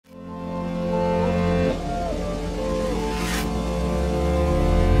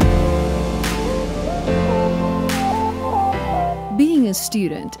a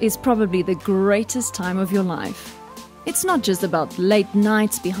student is probably the greatest time of your life. It's not just about late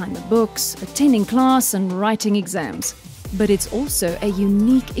nights behind the books, attending class and writing exams, but it's also a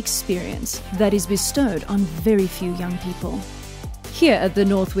unique experience that is bestowed on very few young people. Here at the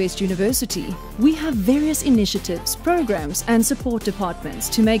Northwest University, we have various initiatives, programs and support departments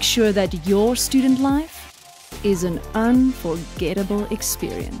to make sure that your student life is an unforgettable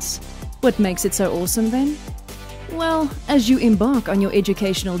experience. What makes it so awesome then? Well, as you embark on your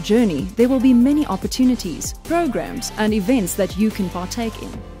educational journey, there will be many opportunities, programs and events that you can partake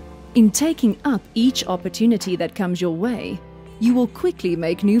in. In taking up each opportunity that comes your way, you will quickly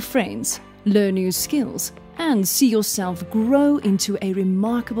make new friends, learn new skills, and see yourself grow into a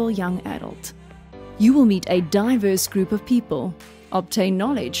remarkable young adult. You will meet a diverse group of people, obtain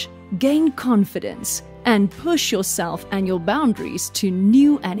knowledge, gain confidence, and push yourself and your boundaries to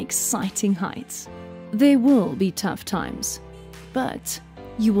new and exciting heights. There will be tough times, but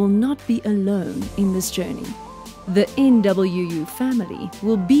you will not be alone in this journey. The NWU family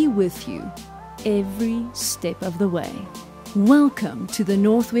will be with you every step of the way. Welcome to the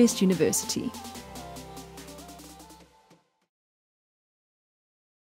Northwest University.